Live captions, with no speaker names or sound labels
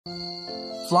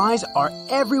Flies are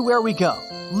everywhere we go,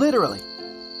 literally.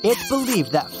 It's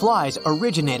believed that flies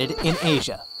originated in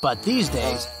Asia, but these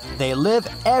days, they live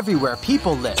everywhere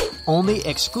people live, only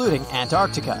excluding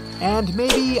Antarctica and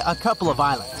maybe a couple of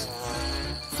islands.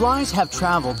 Flies have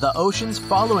traveled the oceans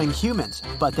following humans,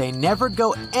 but they never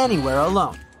go anywhere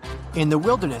alone. In the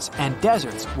wilderness and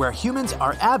deserts where humans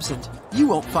are absent, you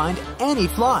won't find any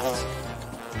flies.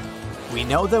 We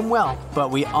know them well,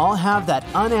 but we all have that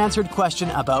unanswered question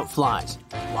about flies.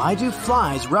 Why do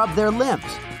flies rub their limbs?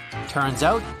 Turns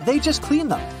out, they just clean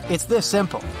them. It's this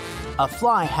simple. A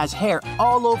fly has hair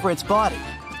all over its body.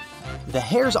 The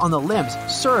hairs on the limbs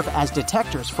serve as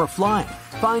detectors for flying,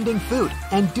 finding food,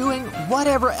 and doing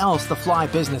whatever else the fly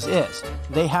business is.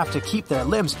 They have to keep their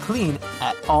limbs clean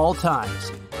at all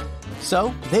times.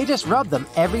 So, they just rub them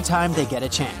every time they get a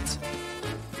chance.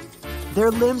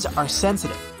 Their limbs are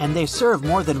sensitive, and they serve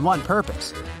more than one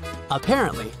purpose.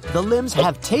 Apparently, the limbs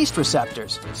have taste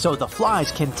receptors, so the flies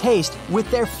can taste with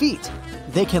their feet.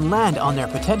 They can land on their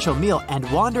potential meal and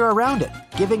wander around it,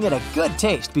 giving it a good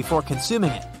taste before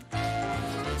consuming it.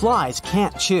 Flies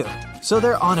can't chew, so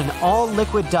they're on an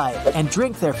all-liquid diet and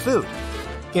drink their food.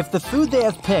 If the food they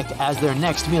have picked as their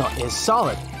next meal is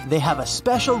solid, they have a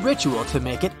special ritual to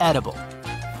make it edible.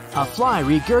 A fly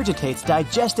regurgitates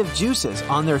digestive juices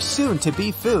on their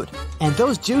soon-to-be food, and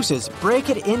those juices break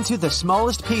it into the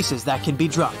smallest pieces that can be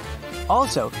drunk.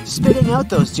 Also, spitting out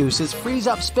those juices frees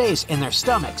up space in their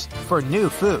stomachs for new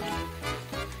food.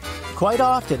 Quite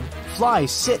often,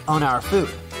 flies sit on our food.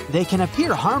 They can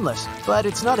appear harmless, but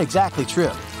it's not exactly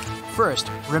true. First,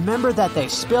 remember that they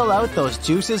spill out those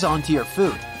juices onto your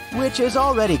food, which is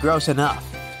already gross enough.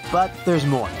 But there's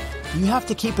more. You have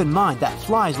to keep in mind that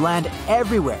flies land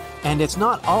everywhere, and it's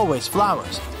not always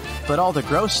flowers, but all the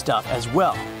gross stuff as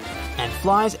well. And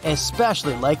flies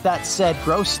especially like that said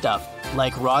gross stuff,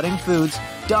 like rotting foods,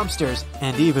 dumpsters,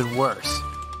 and even worse.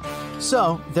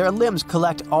 So, their limbs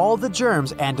collect all the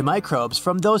germs and microbes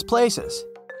from those places.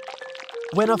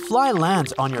 When a fly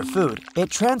lands on your food, it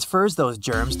transfers those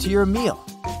germs to your meal.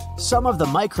 Some of the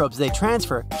microbes they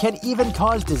transfer can even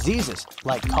cause diseases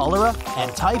like cholera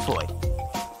and typhoid.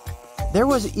 There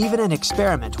was even an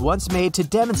experiment once made to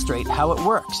demonstrate how it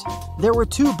works. There were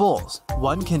two bowls.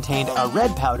 One contained a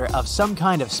red powder of some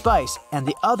kind of spice, and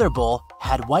the other bowl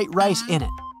had white rice in it.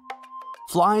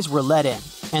 Flies were let in,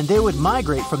 and they would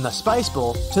migrate from the spice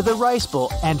bowl to the rice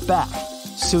bowl and back.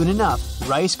 Soon enough,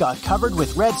 rice got covered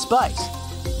with red spice.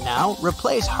 Now,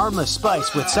 replace harmless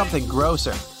spice with something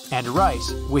grosser, and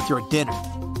rice with your dinner.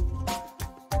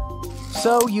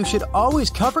 So you should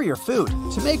always cover your food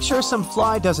to make sure some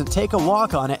fly doesn't take a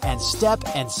walk on it and step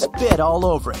and spit all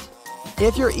over it.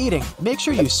 If you're eating, make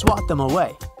sure you swat them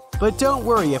away. But don't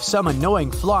worry if some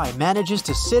annoying fly manages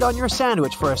to sit on your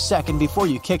sandwich for a second before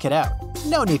you kick it out.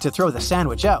 No need to throw the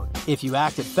sandwich out. If you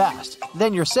acted fast,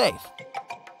 then you're safe.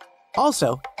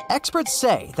 Also, experts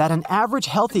say that an average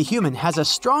healthy human has a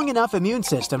strong enough immune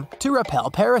system to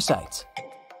repel parasites.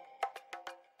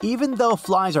 Even though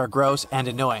flies are gross and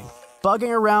annoying,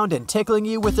 bugging around and tickling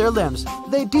you with their limbs,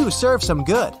 they do serve some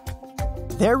good.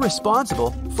 They're responsible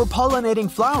for pollinating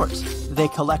flowers. They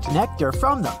collect nectar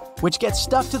from them, which gets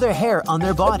stuck to their hair on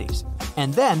their bodies,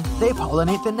 and then they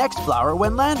pollinate the next flower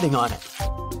when landing on it.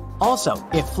 Also,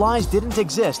 if flies didn't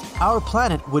exist, our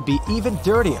planet would be even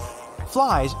dirtier.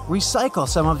 Flies recycle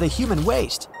some of the human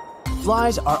waste.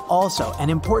 Flies are also an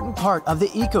important part of the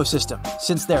ecosystem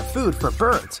since they're food for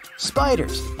birds,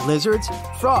 spiders, lizards,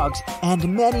 frogs,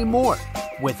 and many more.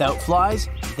 Without flies,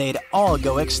 they'd all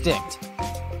go extinct.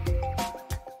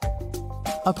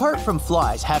 Apart from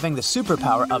flies having the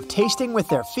superpower of tasting with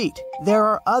their feet, there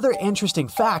are other interesting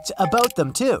facts about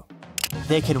them too.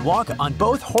 They can walk on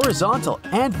both horizontal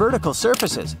and vertical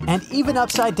surfaces, and even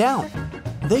upside down.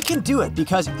 They can do it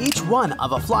because each one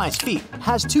of a fly's feet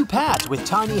has two pads with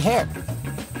tiny hair.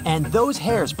 And those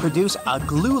hairs produce a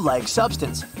glue-like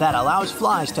substance that allows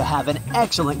flies to have an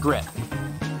excellent grip.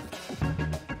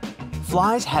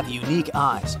 Flies have unique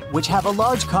eyes, which have a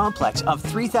large complex of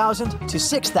 3,000 to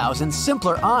 6,000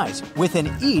 simpler eyes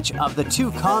within each of the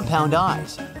two compound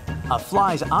eyes. A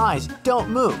fly's eyes don't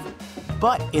move,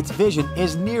 but its vision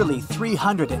is nearly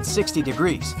 360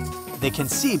 degrees. They can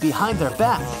see behind their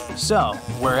back, so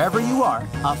wherever you are,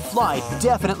 a fly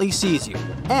definitely sees you,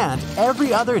 and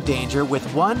every other danger with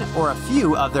one or a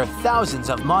few of their thousands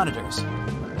of monitors.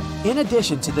 In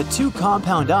addition to the two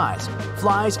compound eyes,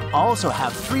 flies also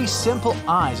have three simple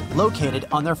eyes located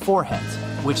on their foreheads,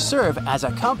 which serve as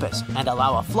a compass and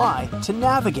allow a fly to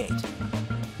navigate.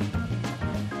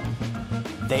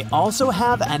 They also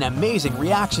have an amazing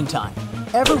reaction time.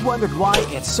 Ever wondered why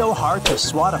it's so hard to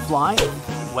swat a fly?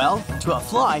 Well, to a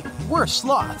fly, we're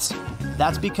sloths.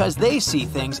 That's because they see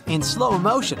things in slow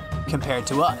motion compared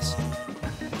to us.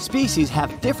 Species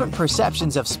have different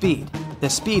perceptions of speed. The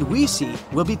speed we see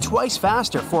will be twice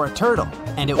faster for a turtle,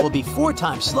 and it will be 4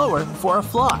 times slower for a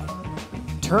fly.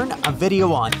 Turn a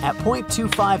video on at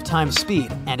 0.25 times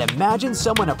speed and imagine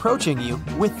someone approaching you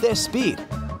with this speed.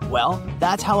 Well,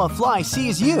 that's how a fly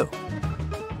sees you.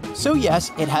 So yes,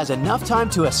 it has enough time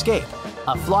to escape.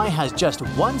 A fly has just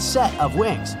one set of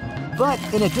wings. But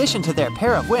in addition to their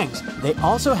pair of wings, they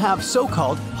also have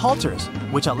so-called halters,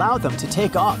 which allow them to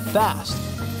take off fast.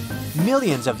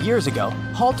 Millions of years ago,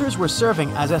 halters were serving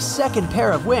as a second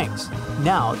pair of wings.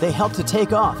 Now they help to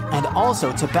take off and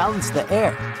also to balance the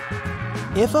air.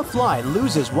 If a fly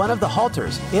loses one of the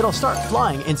halters, it'll start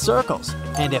flying in circles.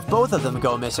 And if both of them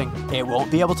go missing, it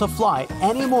won't be able to fly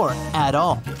anymore at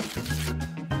all.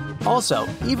 Also,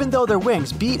 even though their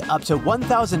wings beat up to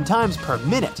 1,000 times per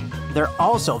minute, they're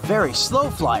also very slow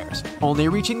flyers, only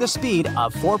reaching the speed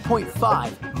of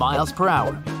 4.5 miles per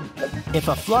hour. If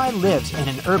a fly lives in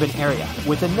an urban area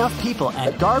with enough people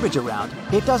and garbage around,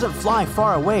 it doesn't fly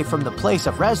far away from the place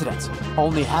of residence,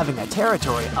 only having a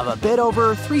territory of a bit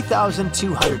over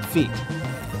 3,200 feet.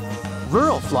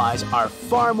 Rural flies are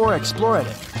far more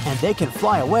explorative, and they can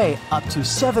fly away up to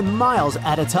 7 miles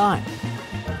at a time.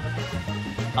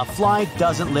 A fly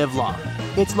doesn't live long.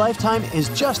 Its lifetime is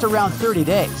just around 30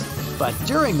 days. But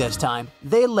during this time,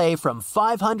 they lay from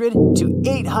 500 to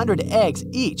 800 eggs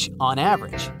each on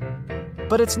average.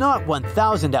 But it's not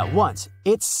 1,000 at once,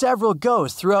 it's several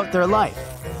goes throughout their life,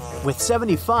 with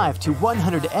 75 to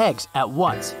 100 eggs at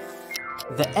once.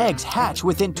 The eggs hatch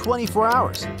within 24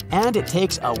 hours, and it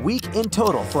takes a week in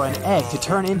total for an egg to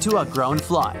turn into a grown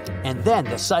fly, and then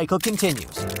the cycle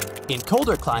continues. In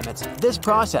colder climates, this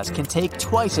process can take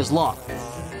twice as long.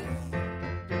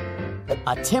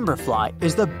 A timberfly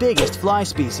is the biggest fly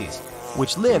species,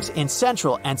 which lives in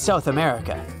Central and South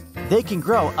America. They can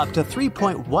grow up to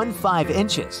 3.15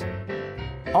 inches.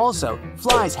 Also,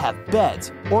 flies have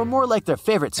beds, or more like their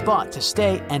favorite spot to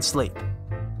stay and sleep.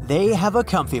 They have a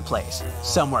comfy place,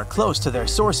 somewhere close to their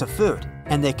source of food,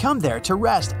 and they come there to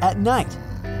rest at night.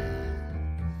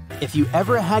 If you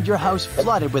ever had your house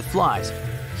flooded with flies,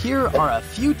 here are a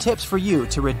few tips for you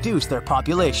to reduce their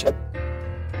population.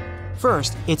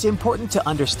 First, it's important to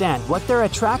understand what they're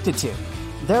attracted to.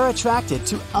 They're attracted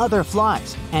to other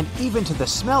flies, and even to the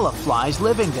smell of flies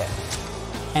living there.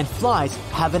 And flies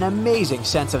have an amazing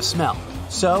sense of smell.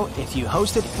 So, if you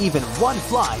hosted even one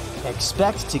fly,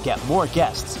 expect to get more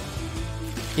guests.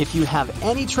 If you have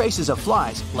any traces of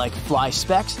flies, like fly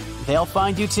specks, they'll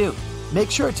find you too. Make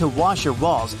sure to wash your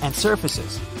walls and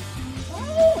surfaces.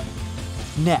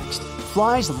 Next,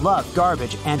 flies love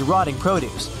garbage and rotting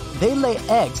produce. They lay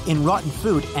eggs in rotten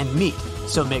food and meat,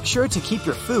 so make sure to keep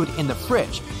your food in the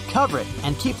fridge, cover it,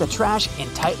 and keep the trash in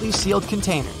tightly sealed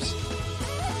containers.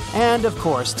 And of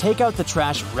course, take out the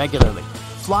trash regularly.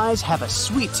 Flies have a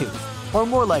sweet tooth, or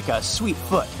more like a sweet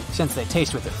foot, since they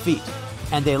taste with their feet.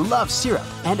 And they love syrup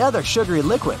and other sugary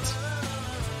liquids.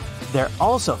 They're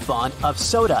also fond of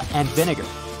soda and vinegar,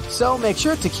 so make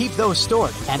sure to keep those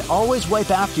stored and always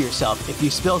wipe after yourself if you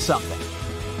spill something.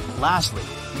 Lastly,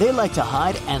 they like to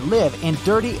hide and live in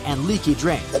dirty and leaky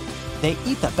drains. They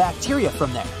eat the bacteria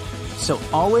from there, so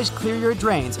always clear your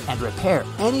drains and repair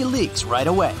any leaks right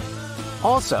away.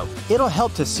 Also, it'll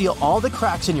help to seal all the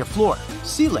cracks in your floor,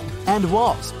 ceiling, and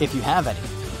walls if you have any.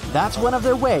 That's one of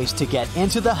their ways to get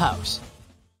into the house.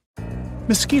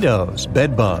 Mosquitoes,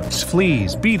 bedbugs,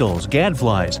 fleas, beetles,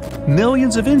 gadflies,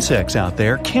 millions of insects out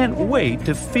there can't wait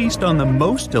to feast on the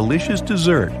most delicious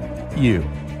dessert, you.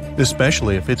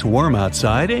 Especially if it's warm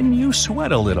outside and you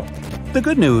sweat a little. The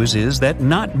good news is that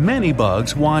not many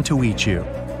bugs want to eat you.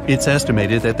 It's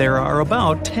estimated that there are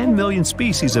about 10 million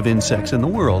species of insects in the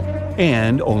world,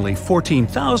 and only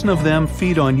 14,000 of them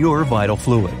feed on your vital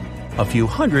fluid. A few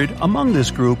hundred among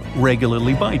this group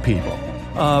regularly bite people.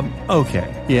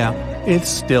 Okay, yeah, it's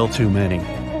still too many.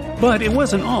 But it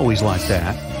wasn't always like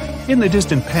that. In the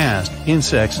distant past,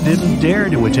 insects didn't dare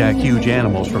to attack huge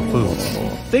animals for food.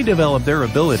 They developed their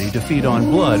ability to feed on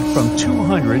blood from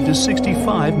 200 to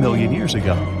 65 million years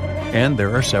ago. And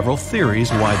there are several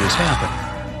theories why this happened.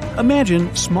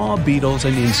 Imagine small beetles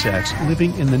and insects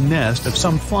living in the nest of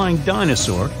some flying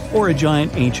dinosaur or a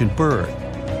giant ancient bird.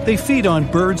 They feed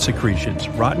on bird secretions,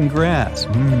 rotten grass,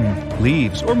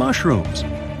 leaves, or mushrooms.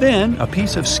 Then a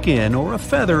piece of skin or a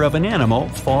feather of an animal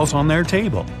falls on their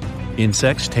table.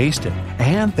 Insects taste it,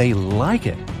 and they like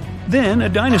it. Then a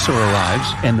dinosaur arrives,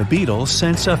 and the beetles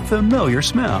sense a familiar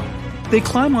smell. They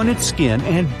climb on its skin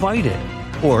and bite it,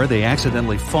 or they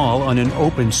accidentally fall on an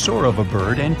open sore of a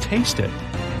bird and taste it.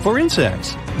 For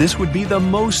insects, this would be the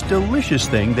most delicious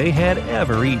thing they had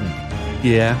ever eaten.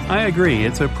 Yeah, I agree,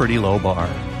 it's a pretty low bar.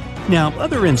 Now,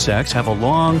 other insects have a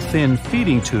long, thin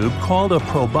feeding tube called a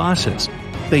proboscis.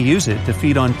 They use it to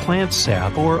feed on plant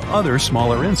sap or other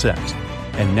smaller insects.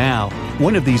 And now,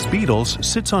 one of these beetles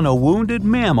sits on a wounded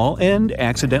mammal and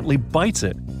accidentally bites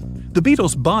it. The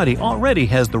beetle's body already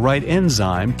has the right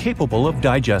enzyme capable of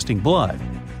digesting blood.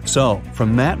 So,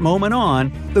 from that moment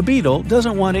on, the beetle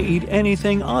doesn't want to eat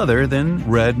anything other than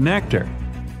red nectar.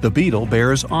 The beetle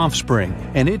bears offspring,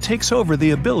 and it takes over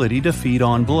the ability to feed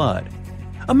on blood.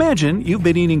 Imagine you've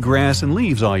been eating grass and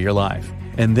leaves all your life,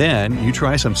 and then you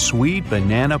try some sweet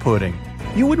banana pudding.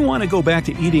 You wouldn't want to go back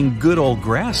to eating good old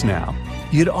grass now.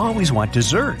 You'd always want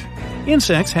dessert.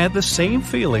 Insects had the same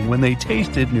feeling when they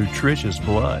tasted nutritious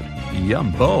blood.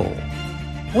 Yumbo!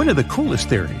 One of the coolest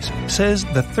theories says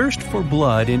the thirst for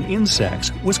blood in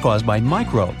insects was caused by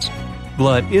microbes.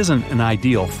 Blood isn't an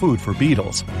ideal food for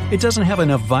beetles. It doesn't have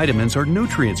enough vitamins or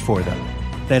nutrients for them.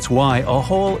 That's why a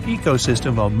whole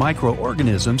ecosystem of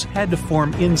microorganisms had to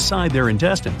form inside their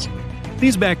intestines.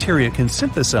 These bacteria can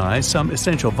synthesize some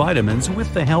essential vitamins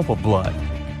with the help of blood.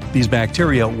 These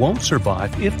bacteria won't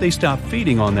survive if they stop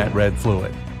feeding on that red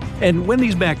fluid. And when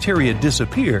these bacteria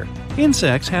disappear,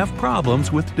 insects have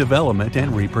problems with development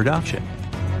and reproduction.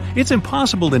 It's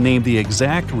impossible to name the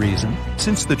exact reason,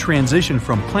 since the transition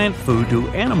from plant food to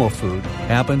animal food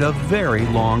happened a very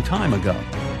long time ago.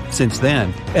 Since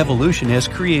then, evolution has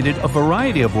created a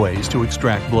variety of ways to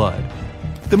extract blood.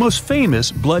 The most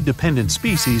famous blood-dependent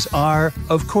species are,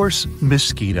 of course,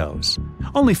 mosquitoes.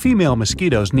 Only female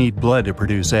mosquitoes need blood to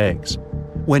produce eggs.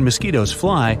 When mosquitoes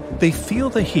fly, they feel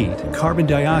the heat, carbon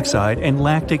dioxide, and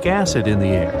lactic acid in the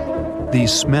air.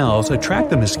 These smells attract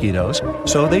the mosquitoes,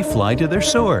 so they fly to their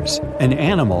source, an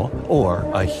animal or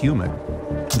a human.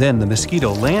 Then the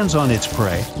mosquito lands on its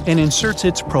prey and inserts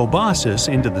its proboscis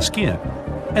into the skin.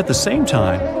 At the same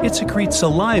time, it secretes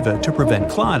saliva to prevent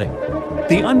clotting.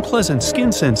 The unpleasant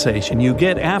skin sensation you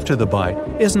get after the bite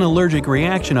is an allergic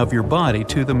reaction of your body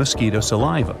to the mosquito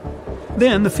saliva.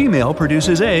 Then the female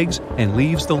produces eggs and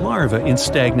leaves the larva in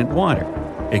stagnant water.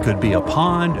 It could be a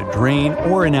pond, a drain,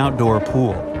 or an outdoor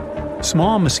pool.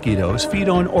 Small mosquitoes feed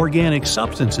on organic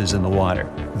substances in the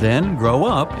water, then grow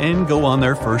up and go on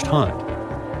their first hunt.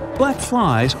 Black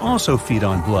flies also feed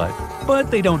on blood, but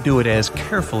they don't do it as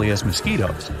carefully as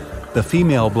mosquitoes. The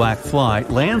female black fly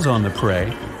lands on the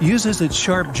prey, uses its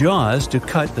sharp jaws to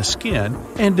cut the skin,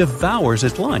 and devours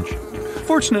its lunch.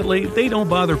 Fortunately, they don't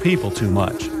bother people too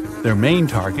much. Their main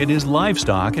target is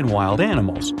livestock and wild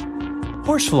animals.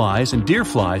 Horseflies and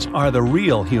deerflies are the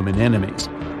real human enemies.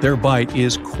 Their bite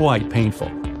is quite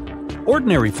painful.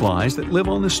 Ordinary flies that live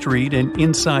on the street and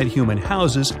inside human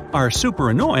houses are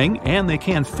super annoying, and they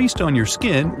can feast on your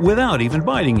skin without even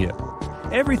biting you.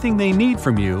 Everything they need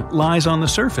from you lies on the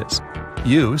surface.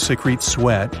 You secrete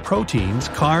sweat, proteins,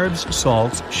 carbs,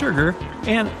 salts, sugar,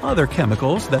 and other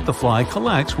chemicals that the fly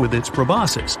collects with its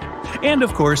proboscis. And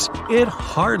of course, it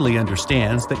hardly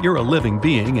understands that you're a living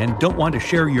being and don't want to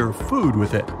share your food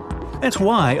with it. That's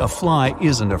why a fly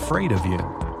isn't afraid of you.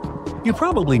 You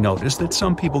probably noticed that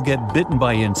some people get bitten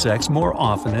by insects more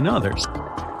often than others.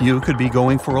 You could be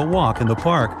going for a walk in the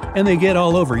park and they get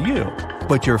all over you,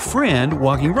 but your friend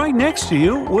walking right next to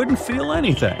you wouldn't feel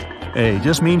anything. Hey, it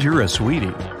just means you're a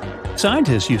sweetie.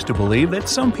 Scientists used to believe that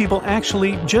some people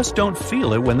actually just don't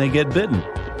feel it when they get bitten.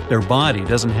 Their body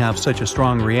doesn't have such a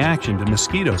strong reaction to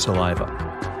mosquito saliva.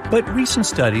 But recent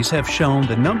studies have shown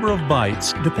the number of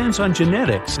bites depends on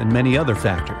genetics and many other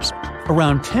factors.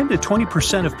 Around 10 to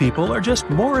 20% of people are just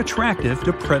more attractive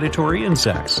to predatory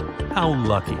insects. How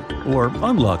lucky or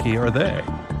unlucky are they?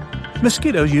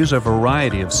 Mosquitoes use a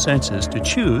variety of senses to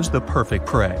choose the perfect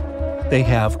prey. They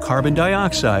have carbon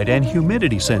dioxide and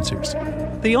humidity sensors.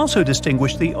 They also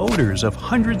distinguish the odors of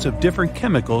hundreds of different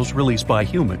chemicals released by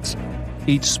humans.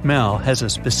 Each smell has a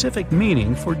specific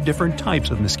meaning for different types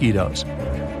of mosquitoes.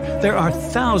 There are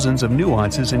thousands of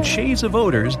nuances and shades of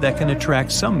odors that can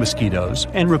attract some mosquitoes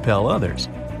and repel others.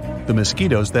 The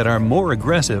mosquitoes that are more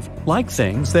aggressive like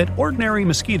things that ordinary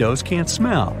mosquitoes can't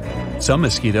smell. Some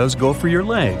mosquitoes go for your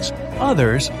legs,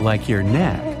 others like your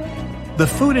neck. The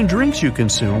food and drinks you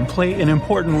consume play an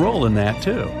important role in that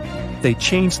too. They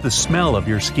change the smell of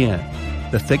your skin.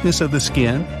 The thickness of the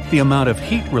skin, the amount of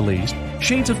heat released,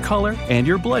 shades of color, and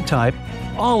your blood type,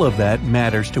 all of that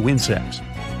matters to insects.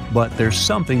 But there's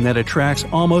something that attracts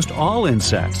almost all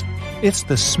insects. It's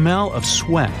the smell of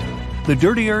sweat. The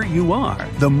dirtier you are,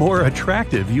 the more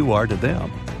attractive you are to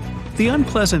them. The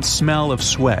unpleasant smell of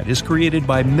sweat is created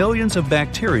by millions of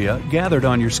bacteria gathered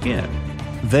on your skin.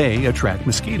 They attract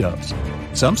mosquitoes.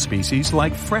 Some species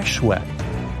like fresh sweat.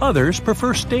 Others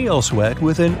prefer stale sweat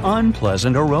with an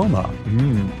unpleasant aroma.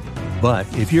 But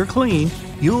if you're clean,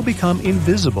 you'll become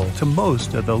invisible to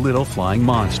most of the little flying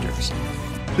monsters.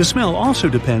 The smell also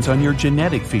depends on your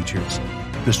genetic features.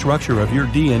 The structure of your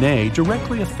DNA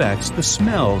directly affects the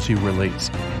smells you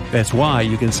release. That's why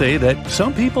you can say that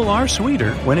some people are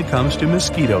sweeter when it comes to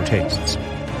mosquito tastes.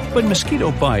 But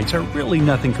mosquito bites are really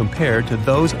nothing compared to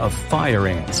those of fire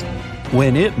ants.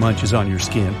 When it munches on your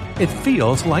skin, it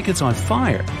feels like it's on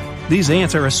fire. These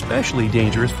ants are especially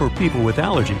dangerous for people with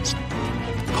allergies.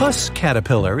 Puss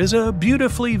caterpillar is a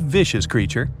beautifully vicious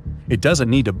creature. It doesn't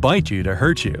need to bite you to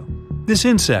hurt you. This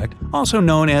insect, also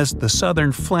known as the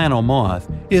southern flannel moth,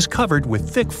 is covered with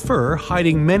thick fur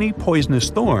hiding many poisonous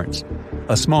thorns.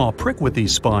 A small prick with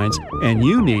these spines, and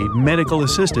you need medical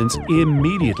assistance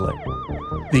immediately.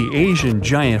 The Asian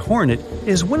giant hornet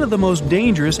is one of the most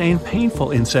dangerous and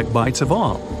painful insect bites of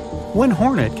all. One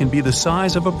hornet can be the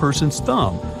size of a person's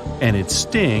thumb, and its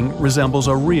sting resembles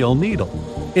a real needle.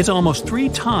 It's almost 3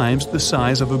 times the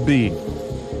size of a bee.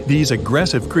 These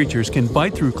aggressive creatures can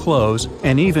bite through clothes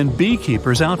and even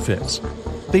beekeepers' outfits.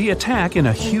 They attack in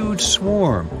a huge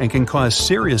swarm and can cause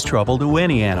serious trouble to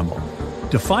any animal.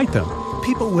 To fight them,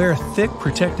 people wear thick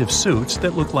protective suits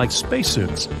that look like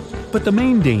spacesuits. But the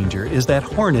main danger is that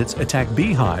hornets attack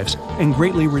beehives and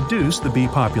greatly reduce the bee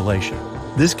population.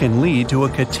 This can lead to a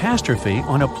catastrophe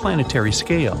on a planetary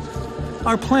scale.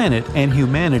 Our planet and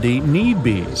humanity need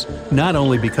bees, not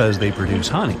only because they produce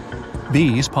honey.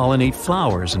 Bees pollinate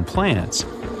flowers and plants.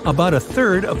 About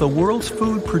 1/3 of the world's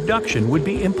food production would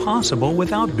be impossible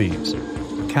without bees.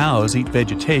 Cows eat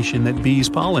vegetation that bees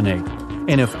pollinate,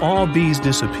 and if all bees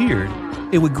disappeared,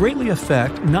 it would greatly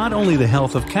affect not only the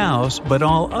health of cows, but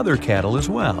all other cattle as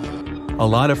well. A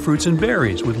lot of fruits and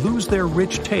berries would lose their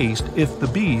rich taste if the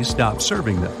bees stopped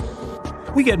serving them.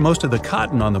 We get most of the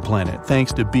cotton on the planet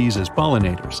thanks to bees as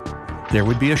pollinators. There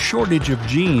would be a shortage of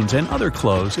jeans and other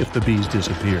clothes if the bees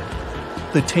disappeared.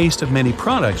 The taste of many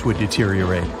products would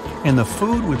deteriorate, and the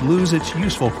food would lose its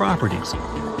useful properties.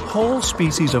 Whole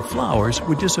species of flowers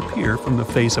would disappear from the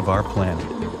face of our planet.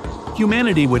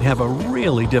 Humanity would have a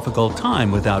really difficult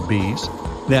time without bees.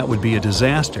 That would be a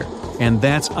disaster, and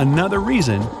that's another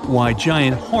reason why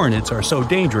giant hornets are so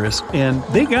dangerous, and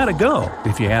they gotta go,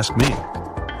 if you ask me.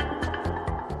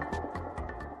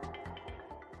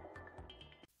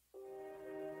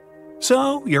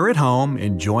 So, you're at home,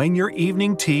 enjoying your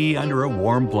evening tea under a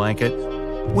warm blanket,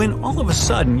 when all of a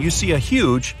sudden you see a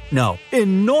huge,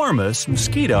 enormous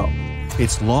mosquito.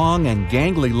 Its long and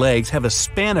gangly legs have a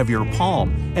span of your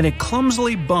palm, and it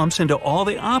clumsily bumps into all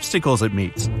the obstacles it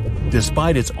meets.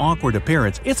 Despite its awkward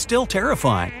appearance, it's still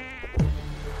terrifying.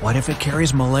 What if it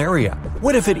carries malaria?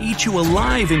 What if it eats you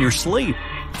alive in your sleep?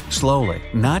 Slowly,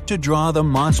 not to draw the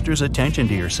monster's attention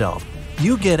to yourself,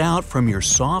 you get out from your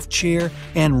soft chair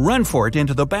and run for it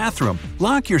into the bathroom,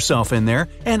 lock yourself in there,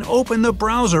 and open the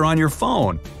browser on your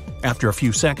phone. After a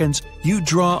few seconds, you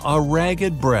draw a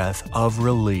ragged breath of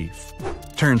relief.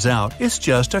 Turns out it's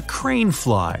just a crane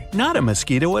fly, not a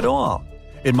mosquito at all.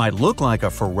 It might look like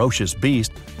a ferocious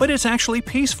beast, but it's actually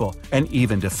peaceful and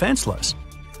even defenseless.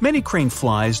 Many crane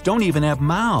flies don't even have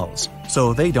mouths,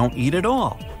 so they don't eat at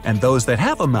all, and those that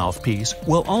have a mouthpiece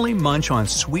will only munch on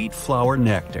sweet flower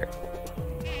nectar.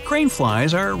 Crane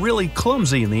flies are really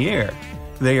clumsy in the air.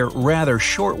 Their rather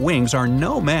short wings are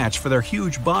no match for their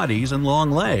huge bodies and long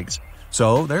legs,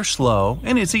 so they're slow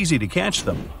and it's easy to catch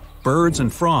them. Birds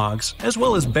and frogs, as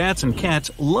well as bats and cats,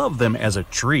 love them as a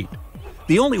treat.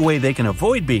 The only way they can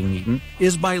avoid being eaten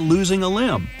is by losing a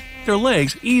limb. Their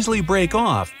legs easily break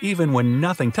off even when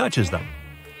nothing touches them.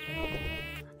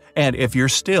 And if you're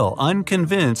still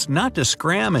unconvinced not to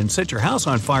scram and set your house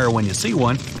on fire when you see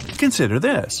one, consider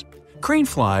this. Crane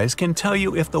flies can tell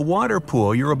you if the water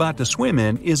pool you're about to swim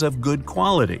in is of good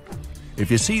quality. If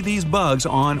you see these bugs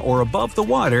on or above the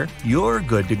water, you're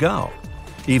good to go.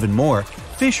 Even more,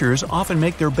 fishers often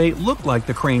make their bait look like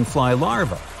the crane fly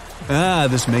larva.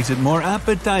 This makes it more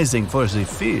appetizing for the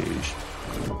fish.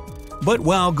 But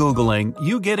while Googling,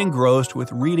 you get engrossed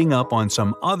with reading up on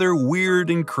some other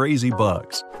weird and crazy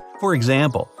bugs. For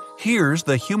example, here's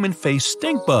the human-faced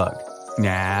stink bug.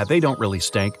 Nah, they don't really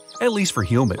stink, at least for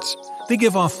humans. They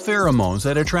give off pheromones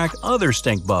that attract other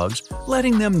stink bugs,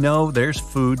 letting them know there's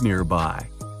food nearby.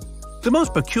 The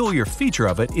most peculiar feature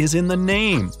of it is in the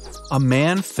name. A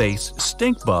man-faced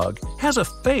stink bug has a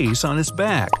face on its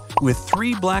back, with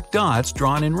 3 black dots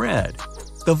drawn in red.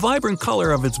 The vibrant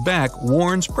color of its back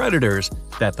warns predators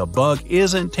that the bug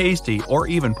isn't tasty or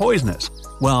even poisonous,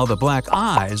 while the black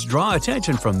eyes draw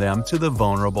attention from them to the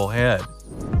vulnerable head.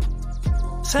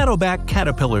 Saddleback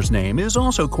caterpillar's name is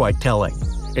also quite telling.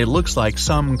 It looks like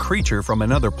some creature from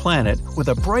another planet with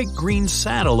a bright green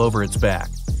saddle over its back.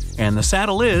 And the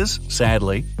saddle is,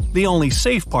 sadly, the only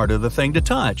safe part of the thing to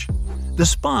touch. The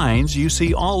spines you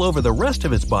see all over the rest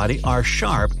of its body are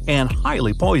sharp and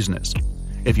highly poisonous.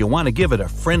 If you want to give it a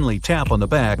friendly tap on the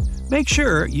back, make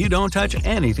sure you don't touch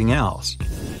anything else.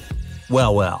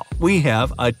 Well, we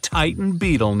have a Titan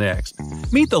beetle next.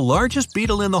 Meet the largest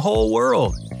beetle in the whole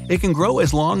world. It can grow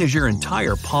as long as your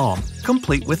entire palm,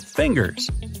 complete with fingers.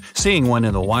 Seeing one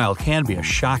in the wild can be a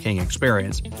shocking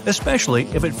experience, especially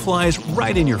if it flies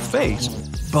right in your face.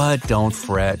 But don't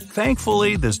fret.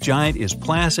 Thankfully, this giant is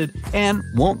placid and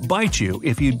won't bite you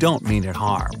if you don't mean it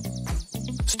harm.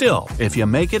 Still, if you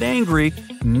make it angry,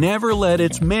 never let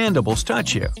its mandibles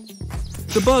touch you.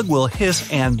 The bug will hiss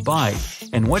and bite,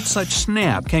 and what such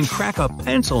snap can crack a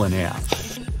pencil in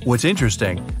half. What's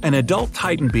interesting, an adult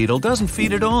Titan beetle doesn't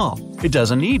feed at all. It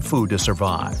doesn't need food to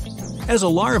survive. As a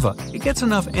larva, it gets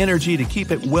enough energy to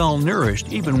keep it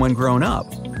well-nourished even when grown up.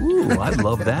 Ooh, I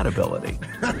love that ability.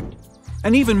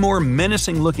 An even more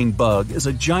menacing-looking bug is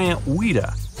a giant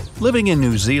weta. Living in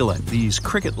New Zealand, these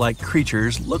cricket-like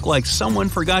creatures look like someone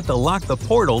forgot to lock the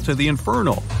portal to the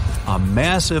infernal. A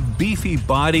massive, beefy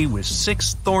body with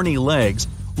 6 thorny legs,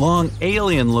 long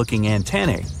alien-looking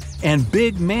antennae, and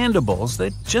big mandibles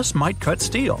that just might cut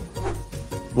steel.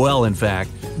 Well, in fact,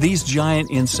 these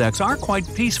giant insects are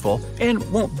quite peaceful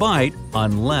and won't bite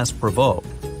unless provoked.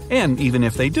 And even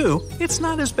if they do, it's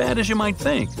not as bad as you might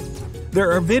think.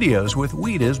 There are videos with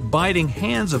wetas biting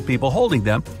hands of people holding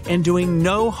them and doing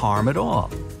no harm at all.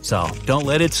 So don't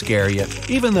let it scare you,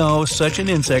 even though such an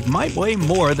insect might weigh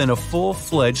more than a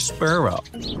full-fledged sparrow.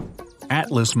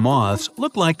 Atlas moths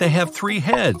look like they have 3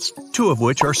 heads, 2 of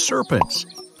which are serpents.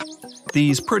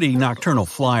 These pretty nocturnal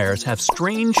flyers have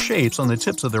strange shapes on the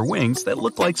tips of their wings that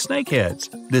look like snake heads.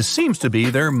 This seems to be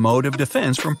their mode of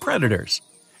defense from predators.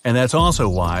 And that's also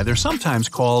why they're sometimes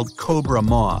called cobra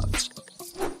moths.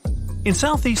 In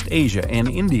Southeast Asia and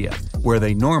India, where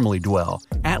they normally dwell,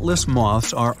 atlas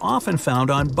moths are often found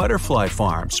on butterfly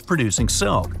farms producing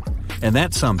silk. And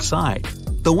that's some sight.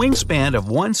 The wingspan of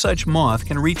one such moth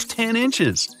can reach 10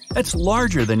 inches. That's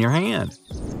larger than your hand.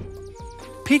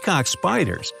 Peacock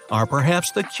spiders are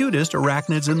perhaps the cutest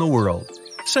arachnids in the world,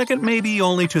 second maybe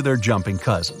only to their jumping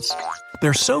cousins.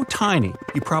 They're so tiny,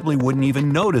 you probably wouldn't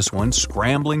even notice one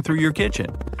scrambling through your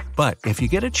kitchen. But if you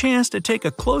get a chance to take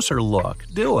a closer look,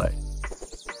 do it.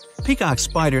 Peacock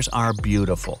spiders are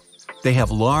beautiful. They have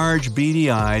large,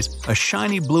 beady eyes, a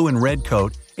shiny blue and red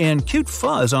coat, and cute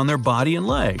fuzz on their body and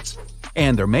legs.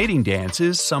 And their mating dance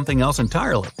is something else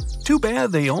entirely. Too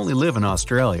bad they only live in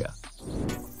Australia.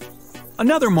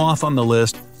 Another moth on the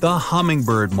list, the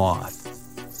hummingbird moth.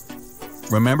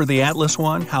 Remember the atlas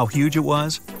one, how huge it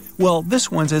was? Well,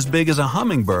 this one's as big as a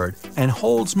hummingbird and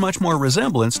holds much more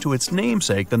resemblance to its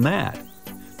namesake than that.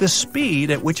 The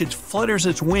speed at which it flutters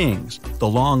its wings, the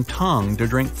long tongue to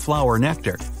drink flower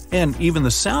nectar, and even the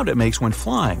sound it makes when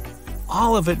flying,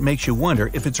 all of it makes you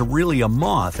wonder if it's really a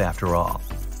moth after all.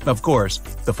 Of course,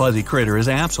 the fuzzy critter is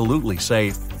absolutely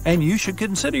safe, and you should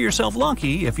consider yourself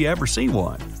lucky if you ever see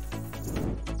one.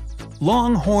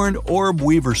 Long-horned orb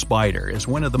weaver spider is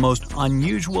one of the most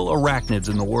unusual arachnids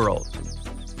in the world.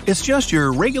 It's just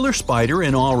your regular spider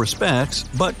in all respects,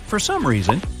 but for some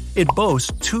reason, it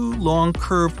boasts 2 long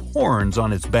curved horns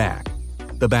on its back.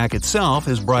 The back itself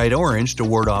is bright orange to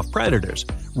ward off predators.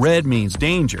 Red means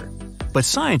danger. But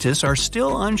scientists are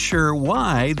still unsure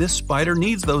why this spider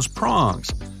needs those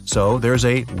prongs, so there's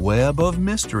a web of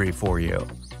mystery for you.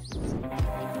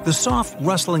 The soft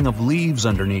rustling of leaves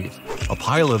underneath, a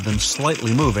pile of them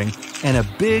slightly moving, and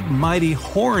a big mighty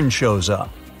horn shows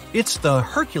up. It's the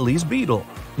Hercules beetle,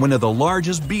 one of the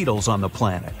largest beetles on the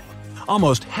planet.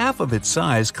 Almost half of its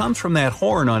size comes from that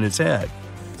horn on its head.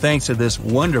 Thanks to this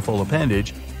wonderful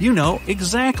appendage, you know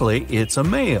exactly it's a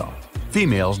male.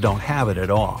 Females don't have it at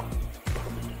all.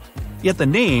 Yet the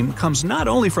name comes not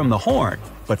only from the horn,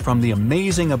 but from the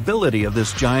amazing ability of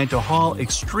this giant to haul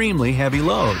extremely heavy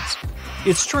loads.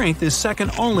 Its strength is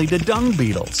second only to dung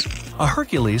beetles. A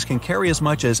Hercules can carry as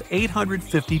much as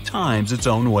 850 times its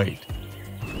own weight.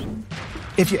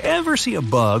 If you ever see a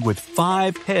bug with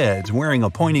 5 heads wearing a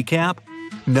pointy cap,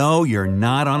 no, you're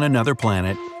not on another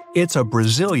planet. It's a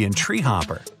Brazilian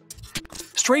treehopper.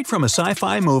 Straight from a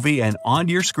sci-fi movie and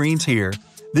onto your screens here,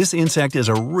 this insect is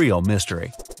a real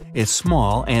mystery. It's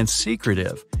small and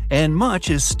secretive, and much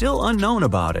is still unknown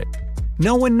about it.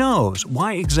 No one knows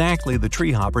why exactly the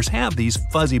treehoppers have these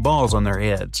fuzzy balls on their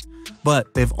heads.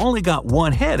 But they've only got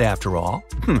 1 head after all,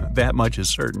 that much is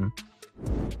certain.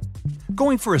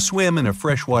 Going for a swim in a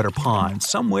freshwater pond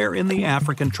somewhere in the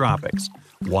African tropics,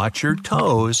 Watch your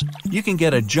toes. You can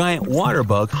get a giant water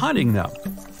bug hunting them.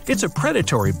 It's a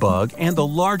predatory bug and the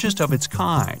largest of its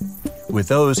kind. With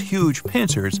those huge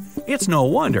pincers, it's no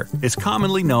wonder it's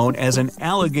commonly known as an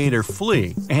alligator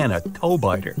flea and a toe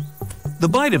biter. The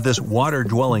bite of this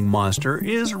water-dwelling monster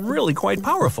is really quite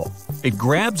powerful. It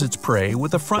grabs its prey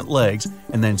with the front legs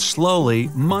and then slowly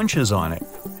munches on it.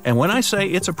 And when I say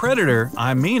it's a predator,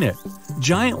 I mean it.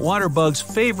 Giant water bugs'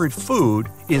 favorite food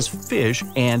is fish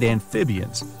and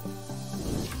amphibians.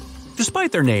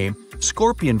 Despite their name,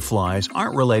 scorpion flies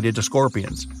aren't related to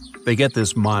scorpions. They get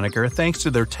this moniker thanks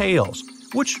to their tails,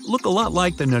 which look a lot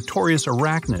like the notorious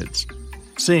arachnids.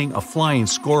 Seeing a flying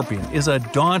scorpion is a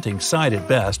daunting sight at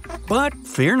best, but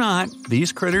fear not,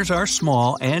 these critters are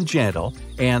small and gentle,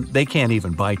 and they can't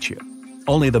even bite you.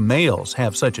 Only the males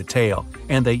have such a tail,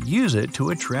 and they use it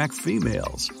to attract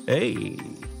females. Hey!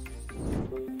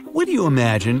 What do you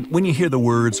imagine when you hear the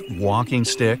words walking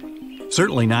stick?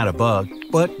 Certainly not a bug,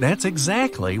 but that's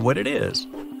exactly what it is.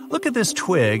 Look at this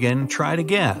twig and try to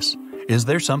guess. Is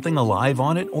there something alive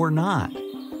on it or not?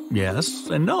 Yes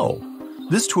and no.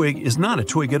 This twig is not a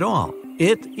twig at all.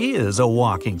 It is a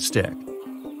walking stick.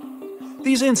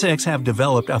 These insects have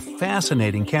developed a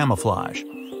fascinating camouflage.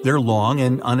 They're long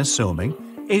and unassuming,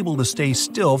 able to stay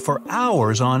still for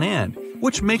hours on end,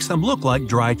 which makes them look like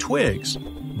dry twigs.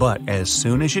 But as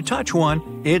soon as you touch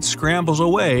one, it scrambles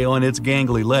away on its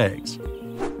gangly legs.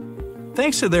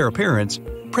 Thanks to their appearance,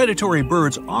 predatory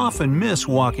birds often miss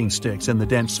walking sticks in the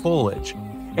dense foliage,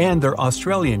 and their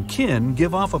Australian kin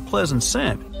give off a pleasant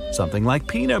scent, something like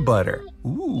peanut butter.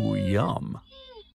 Ooh, yum!